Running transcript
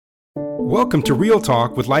Welcome to Real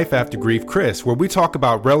Talk with Life After Grief Chris, where we talk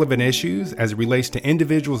about relevant issues as it relates to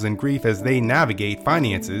individuals in grief as they navigate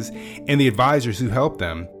finances and the advisors who help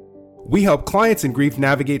them. We help clients in grief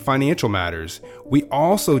navigate financial matters. We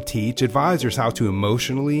also teach advisors how to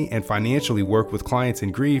emotionally and financially work with clients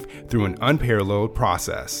in grief through an unparalleled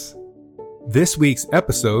process. This week's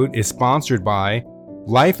episode is sponsored by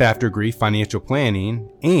Life After Grief Financial Planning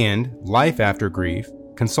and Life After Grief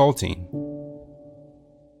Consulting.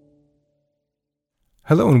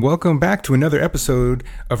 Hello and welcome back to another episode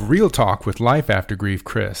of Real Talk with Life After Grief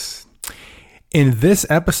Chris. In this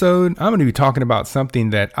episode, I'm going to be talking about something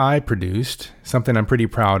that I produced, something I'm pretty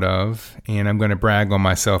proud of, and I'm going to brag on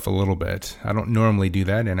myself a little bit. I don't normally do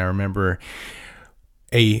that, and I remember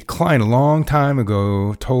a client a long time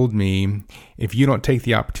ago told me, if you don't take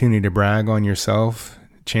the opportunity to brag on yourself,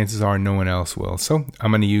 chances are no one else will. So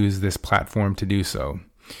I'm going to use this platform to do so.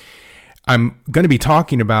 I'm going to be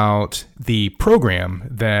talking about the program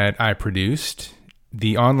that I produced,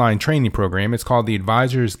 the online training program. It's called The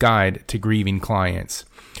Advisor's Guide to Grieving Clients.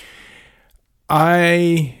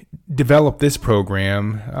 I developed this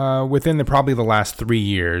program within probably the last 3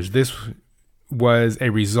 years. This was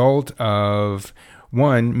a result of,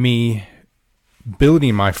 me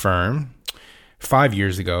building my firm 5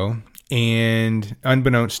 years ago. And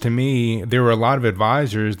unbeknownst to me, there were a lot of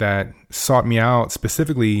advisors that sought me out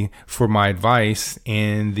specifically for my advice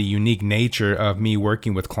and the unique nature of me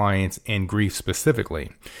working with clients and grief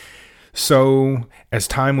specifically. So as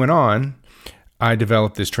time went on, I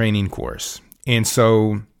developed this training course. And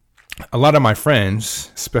so a lot of my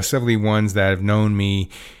friends, specifically ones that have known me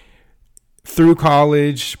through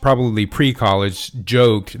college, probably pre-college,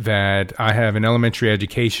 joked that I have an elementary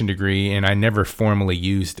education degree and I never formally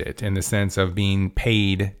used it in the sense of being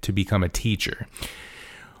paid to become a teacher.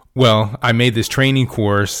 Well, I made this training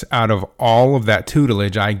course out of all of that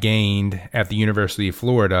tutelage I gained at the University of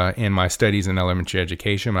Florida in my studies in elementary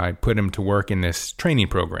education. I put them to work in this training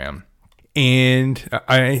program. And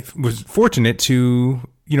I was fortunate to,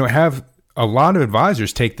 have a lot of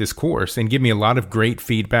advisors take this course and give me a lot of great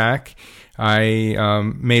feedback. I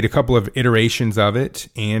made a couple of iterations of it,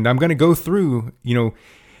 and I'm going to go through,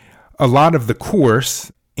 a lot of the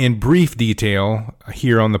course in brief detail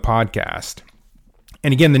here on the podcast.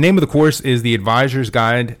 And again, the name of the course is The Advisor's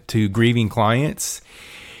Guide to Grieving Clients,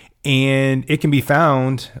 and it can be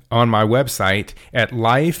found on my website at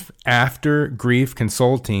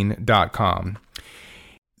lifeaftergriefconsulting.com.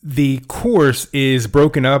 The course is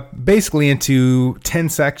broken up basically into 10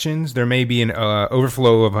 sections. There may be an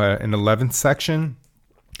overflow of an 11th section.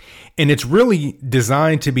 And it's really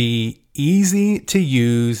designed to be easy to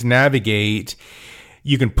use, navigate.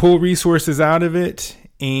 You can pull resources out of it.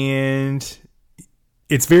 And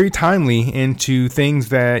it's very timely into things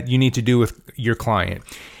that you need to do with your client.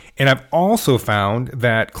 And I've also found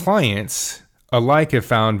that clients alike have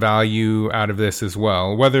found value out of this as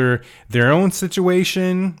well, whether their own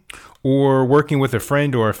situation or working with a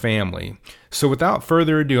friend or a family. So without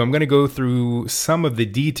further ado, I'm going to go through some of the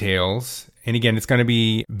details. And again, it's going to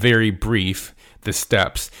be very brief, the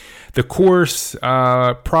steps. The course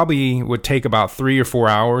probably would take about 3 or 4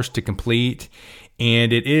 hours to complete,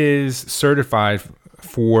 and it is certified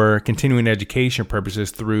for continuing education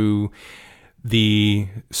purposes through the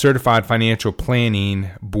Certified Financial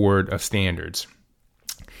Planning Board of Standards.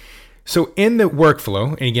 So in the workflow,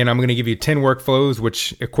 and again, I'm going to give you 10 workflows,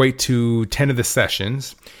 which equate to 10 of the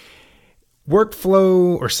sessions.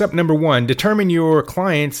 Workflow, or step number 1, determine your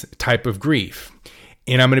client's type of grief.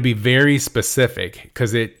 And I'm going to be very specific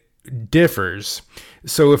because it differs.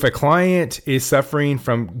 So if a client is suffering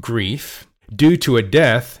from grief due to a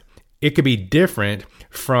death, it could be different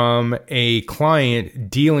from a client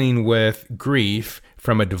dealing with grief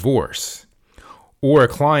from a divorce, or a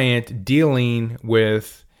client dealing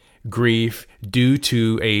with grief due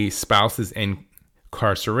to a spouse's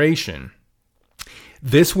incarceration.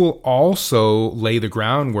 This will also lay the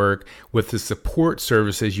groundwork with the support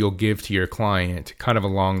services you'll give to your client kind of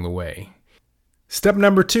along the way. Step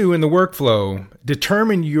number 2 in the workflow,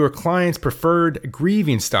 determine your client's preferred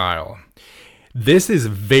grieving style. This is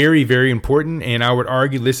very, very important, and I would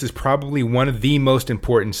argue this is probably one of the most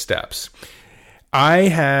important steps. I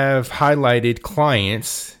have highlighted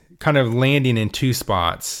clients kind of landing in 2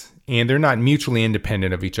 spots, and they're not mutually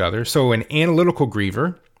independent of each other. So an analytical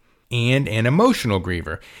griever and an emotional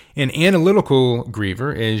griever. An analytical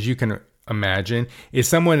griever, as you can imagine, is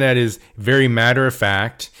someone that is very matter of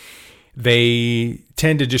fact. They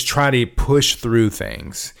tend to just try to push through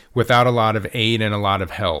things without a lot of aid and a lot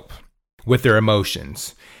of help with their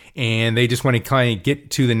emotions. And they just want to kind of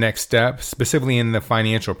get to the next step, specifically in the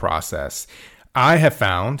financial process. I have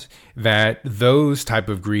found that those type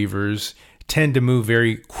of grievers tend to move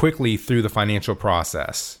very quickly through the financial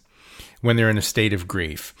process when they're in a state of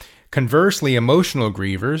grief. Conversely, emotional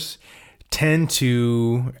grievers tend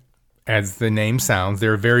to, as the name sounds,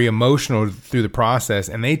 they're very emotional through the process,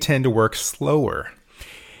 and they tend to work slower.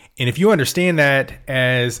 And if you understand that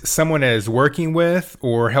as someone that is working with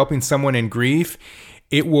or helping someone in grief,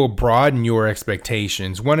 it will broaden your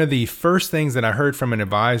expectations. One of the first things that I heard from an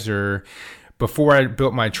advisor before I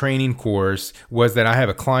built my training course was that I have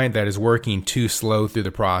a client that is working too slow through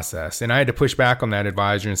the process. And I had to push back on that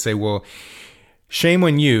advisor and say, well, shame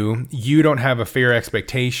on you. You don't have a fair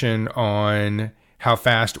expectation on how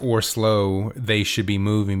fast or slow they should be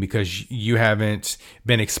moving because you haven't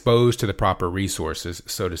been exposed to the proper resources,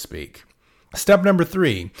 so to speak. Step number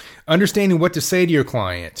 3, understanding what to say to your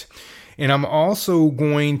client. And I'm also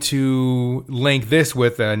going to link this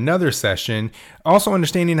with another session, also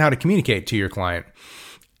understanding how to communicate to your client.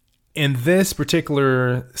 In this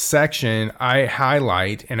particular section, I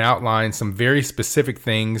highlight and outline some very specific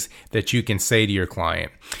things that you can say to your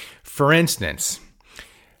client. For instance,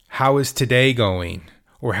 how is today going?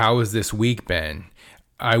 Or how has this week been?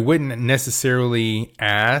 I wouldn't necessarily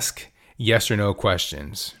ask yes or no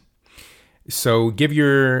questions. So give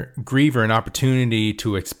your griever an opportunity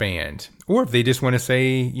to expand. Or if they just want to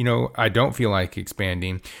say, I don't feel like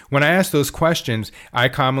expanding. When I ask those questions, I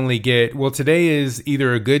commonly get, well, today is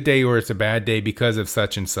either a good day or it's a bad day because of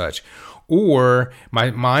such and such. Or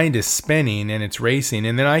my mind is spinning and it's racing.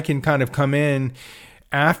 And then I can kind of come in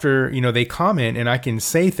after, they comment, and I can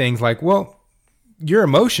say things like, well, your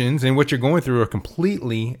emotions and what you're going through are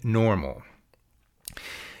completely normal.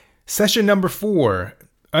 Session number 4,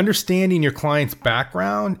 understanding your client's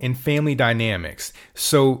background and family dynamics.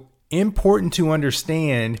 So important to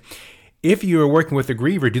understand, if you are working with a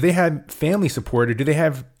griever, do they have family support or do they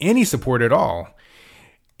have any support at all?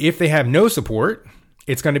 If they have no support,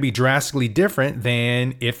 it's going to be drastically different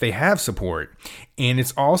than if they have support. And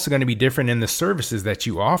it's also going to be different in the services that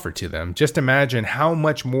you offer to them. Just imagine how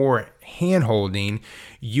much more hand-holding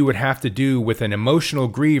you would have to do with an emotional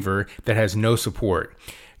griever that has no support.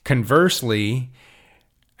 Conversely,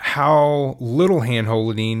 how little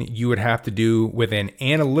hand-holding you would have to do with an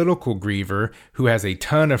analytical griever who has a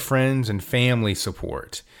ton of friends and family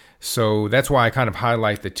support. So that's why I kind of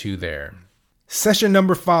highlight the two there. Session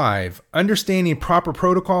number 5, understanding proper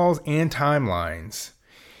protocols and timelines.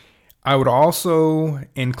 I would also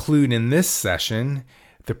include in this session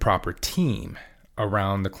the proper team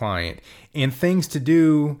around the client and things to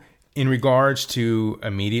do in regards to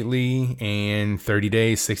immediately and 30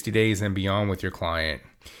 days, 60 days and beyond with your client.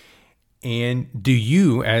 And do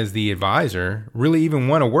you, as the advisor, really even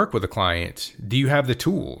want to work with a client? Do you have the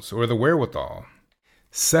tools or the wherewithal?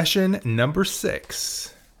 Session number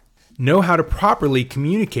 6. Know how to properly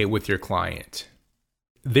communicate with your client.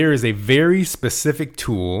 There is a very specific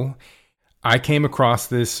tool. I came across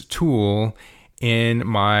this tool in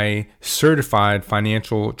my certified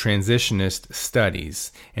financial transitionist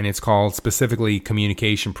studies, and it's called specifically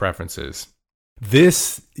communication preferences.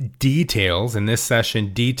 This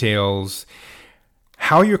session details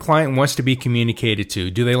how your client wants to be communicated to.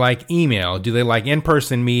 Do they like email? Do they like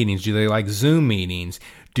in-person meetings? Do they like Zoom meetings?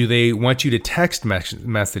 Do they want you to text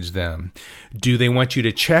message them? Do they want you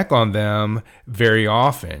to check on them very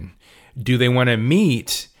often? Do they want to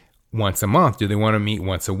meet once a month? Do they want to meet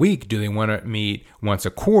once a week? Do they want to meet once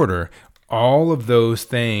a quarter? All of those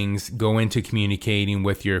things go into communicating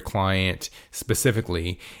with your client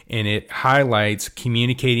specifically, and it highlights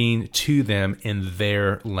communicating to them in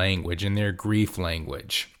their language, in their grief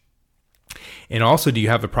language. And also, do you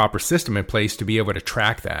have a proper system in place to be able to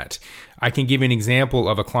track that? I can give you an example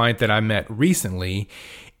of a client that I met recently,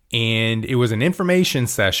 and it was an information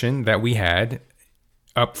session that we had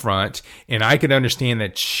up front, and I could understand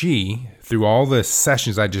that she, through all the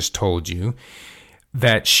sessions I just told you,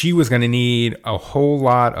 that she was going to need a whole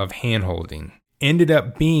lot of hand-holding. Ended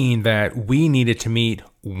up being that we needed to meet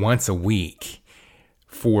once a week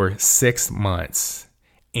for 6 months.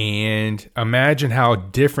 And imagine how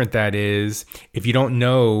different that is if you don't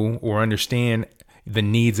know or understand the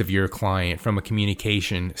needs of your client from a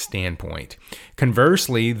communication standpoint.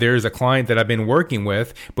 Conversely, there's a client that I've been working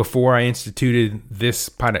with before I instituted this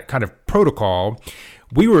kind of protocol.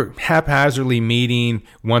 We were haphazardly meeting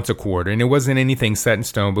once a quarter, and it wasn't anything set in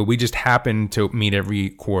stone, but we just happened to meet every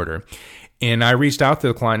quarter. And I reached out to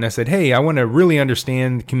the client and I said, hey, I want to really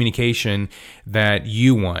understand the communication that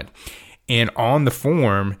you want. And on the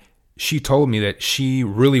form, she told me that she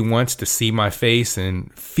really wants to see my face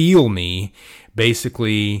and feel me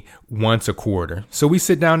basically once a quarter. So we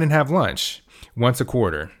sit down and have lunch once a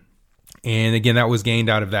quarter. And again, that was gained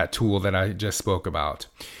out of that tool that I just spoke about.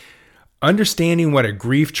 Understanding what a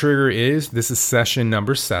grief trigger is. This is session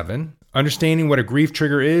number 7. Understanding what a grief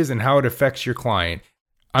trigger is and how it affects your client.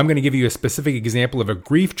 I'm going to give you a specific example of a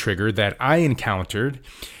grief trigger that I encountered,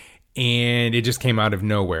 and it just came out of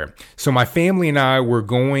nowhere. So my family and I were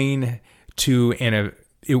going to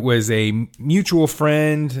it was a mutual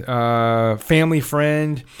friend, family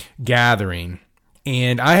friend gathering.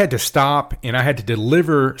 And I had to stop and I had to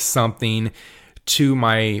deliver something to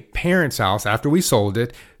my parents' house after we sold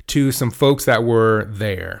it to some folks that were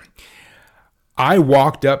there. I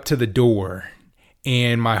walked up to the door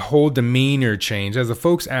and my whole demeanor changed as the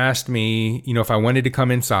folks asked me, if I wanted to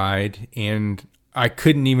come inside, and I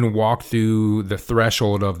couldn't even walk through the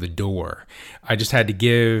threshold of the door. I just had to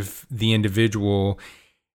give the individual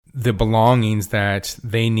the belongings that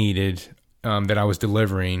they needed, that I was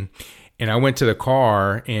delivering. And I went to the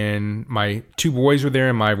car and my 2 boys were there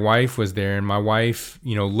and my wife was there. And my wife,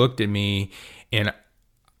 looked at me and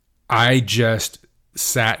I just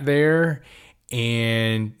sat there.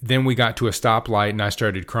 And then we got to a stoplight and I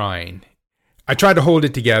started crying. I tried to hold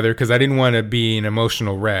it together because I didn't want to be an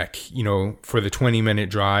emotional wreck, for the 20-minute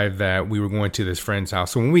drive that we were going to this friend's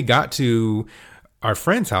house. So when we got to our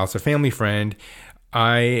friend's house, a family friend,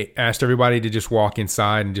 I asked everybody to just walk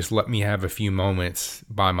inside and just let me have a few moments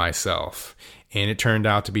by myself. And it turned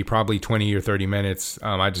out to be probably 20 or 30 minutes.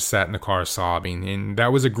 I just sat in the car sobbing. And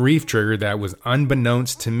that was a grief trigger that was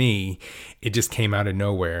unbeknownst to me. It just came out of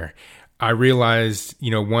nowhere. I realized,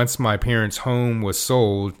 once my parents' home was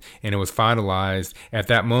sold and it was finalized, at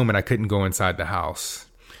that moment, I couldn't go inside the house.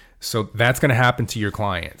 So that's going to happen to your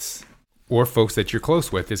clients or folks that you're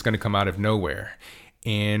close with. It's going to come out of nowhere.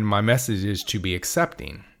 And my message is to be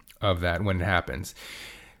accepting of that when it happens.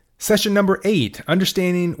 Session number 8,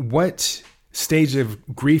 understanding what stage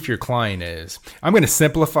of grief your client is. I'm going to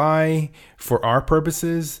simplify for our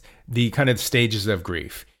purposes the kind of stages of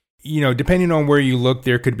grief. Depending on where you look,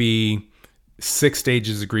 there could be 6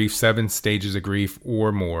 stages of grief, 7 stages of grief,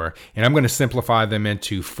 or more. And I'm going to simplify them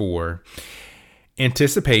into 4.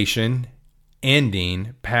 Anticipation,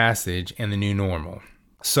 ending, passage, and the new normal.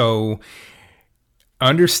 So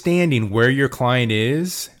understanding where your client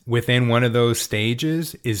is within one of those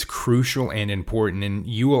stages is crucial and important. And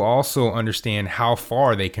you will also understand how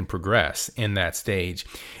far they can progress in that stage.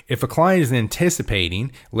 If a client is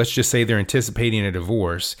anticipating, let's just say they're anticipating a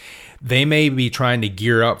divorce, they may be trying to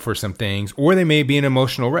gear up for some things, or they may be an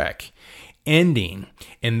emotional wreck. Ending,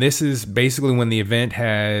 and this is basically when the event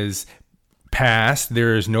has passed,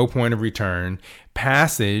 there is no point of return.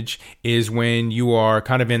 Passage is when you are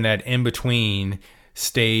kind of in that in-between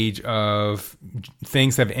stage of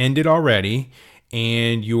things have ended already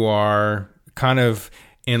and you are kind of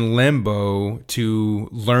in limbo to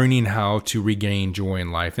learning how to regain joy in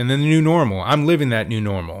life. And then the new normal. I'm living that new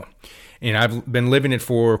normal. And I've been living it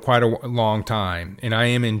for quite a long time. And I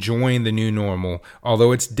am enjoying the new normal.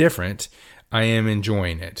 Although it's different, I am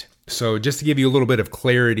enjoying it. So just to give you a little bit of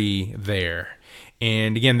clarity there.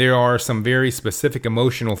 And again, there are some very specific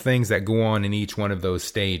emotional things that go on in each one of those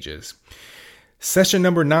stages. Session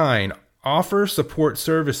number 9, offer support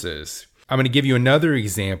services. I'm going to give you another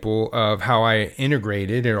example of how I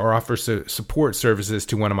integrated or offer support services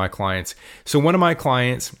to one of my clients. So one of my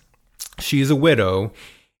clients, she is a widow,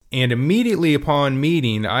 and immediately upon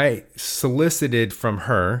meeting, I solicited from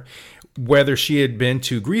her whether she had been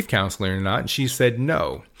to grief counseling or not, and she said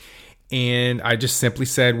no. And I just simply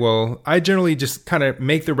said, well, I generally just kind of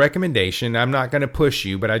make the recommendation. I'm not going to push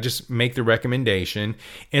you, but I just make the recommendation.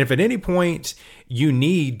 And if at any point you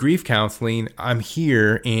need grief counseling, I'm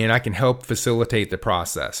here and I can help facilitate the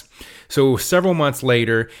process. So several months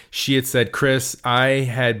later, she had said, Chris, I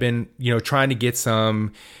had been, trying to get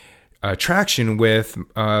some traction with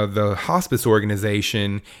the hospice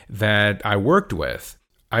organization that I worked with.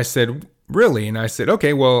 I said, really? And I said,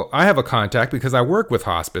 okay, well, I have a contact because I work with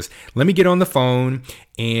hospice. Let me get on the phone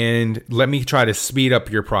and let me try to speed up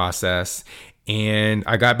your process. And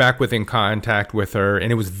I got back in contact with her,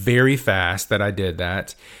 and it was very fast that I did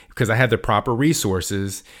that because I had the proper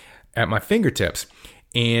resources at my fingertips,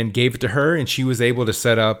 and gave it to her, and she was able to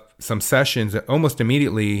set up some sessions almost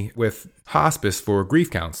immediately with hospice for grief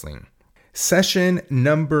counseling. Session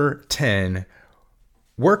number 10,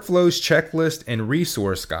 workflows, checklist, and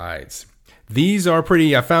resource guides.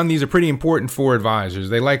 I found these are pretty important for advisors.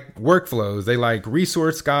 They like workflows, they like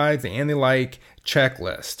resource guides, and they like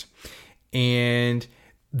checklist. And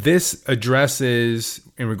this addresses,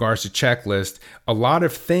 in regards to checklist, a lot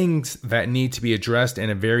of things that need to be addressed in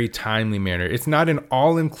a very timely manner. It's not an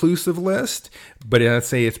all-inclusive list, but let's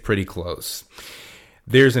say it's pretty close.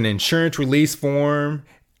 There's an insurance release form,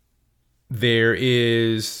 There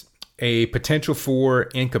is a potential for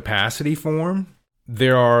incapacity form.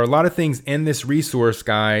 There are a lot of things in this resource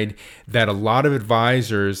guide that a lot of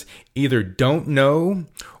advisors either don't know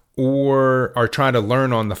or are trying to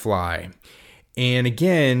learn on the fly. And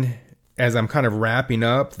again, as I'm kind of wrapping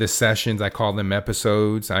up the sessions, I call them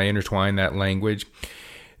episodes, I intertwine that language.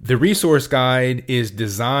 The resource guide is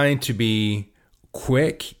designed to be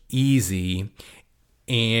quick, easy,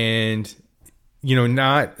 and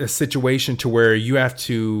not a situation to where you have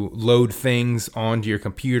to load things onto your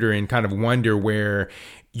computer and kind of wonder where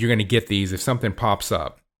you're going to get these if something pops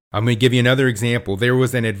up. I'm going to give you another example. There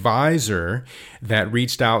was an advisor that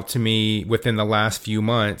reached out to me within the last few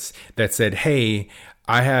months that said, hey,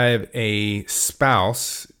 I have a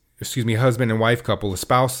husband and wife couple. The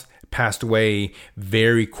spouse passed away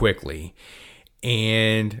very quickly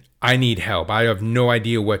and I need help. I have no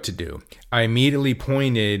idea what to do. I immediately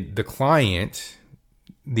pointed the client,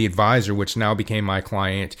 the advisor, which now became my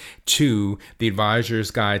client, to the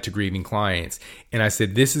Advisor's Guide to Grieving Clients. And I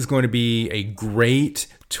said, this is going to be a great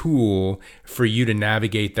tool for you to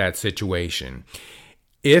navigate that situation.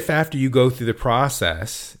 If after you go through the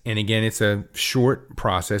process, and again, it's a short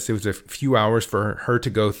process, it was a few hours for her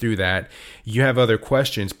to go through that, you have other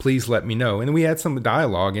questions, please let me know. And we had some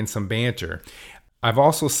dialogue and some banter. I've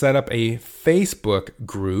also set up a Facebook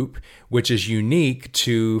group, which is unique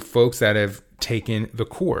to folks that have taken the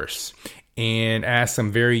course, and asked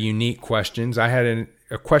some very unique questions. I had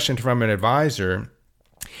a question from an advisor.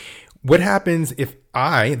 What happens if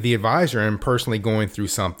I, the advisor, am personally going through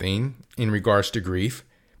something in regards to grief?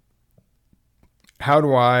 How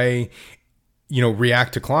do I,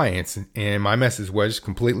 react to clients? And my message was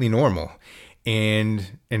completely normal.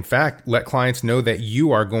 And in fact, let clients know that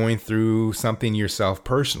you are going through something yourself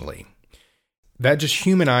personally. That just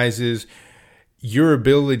humanizes your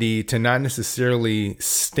ability to not necessarily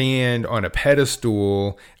stand on a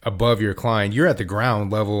pedestal above your client. You're at the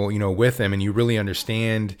ground level, with them, and you really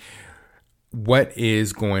understand what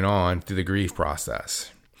is going on through the grief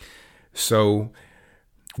process. So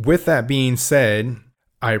with that being said,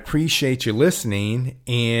 I appreciate you listening.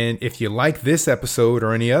 And if you like this episode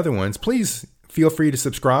or any other ones, please feel free to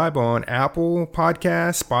subscribe on Apple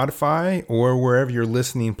Podcasts, Spotify, or wherever you're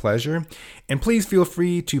listening pleasure. And please feel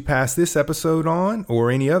free to pass this episode on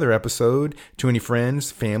or any other episode to any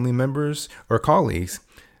friends, family members, or colleagues.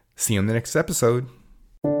 See you on the next episode.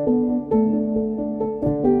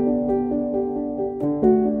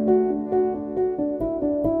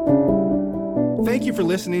 Thank you for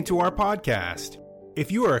listening to our podcast. If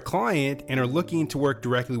you are a client and are looking to work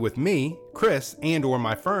directly with me, Chris, and or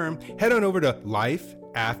my firm, head on over to Life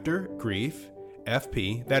After Grief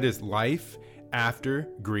FP. That is Life After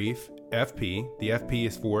Grief FP. The FP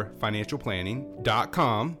is for financial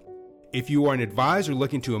planning.com. If you are an advisor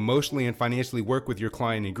looking to emotionally and financially work with your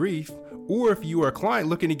client in grief, or if you are a client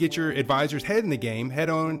looking to get your advisor's head in the game, head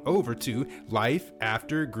on over to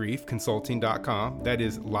lifeaftergriefconsulting.com. That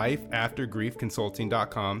is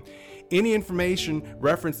lifeaftergriefconsulting.com. Any information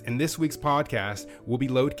referenced in this week's podcast will be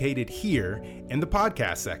located here in the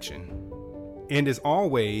podcast section. And as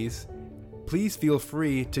always, please feel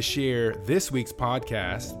free to share this week's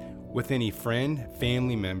podcast with any friend,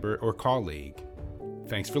 family member, or colleague.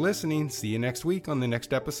 Thanks for listening. See you next week on the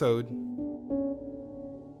next episode.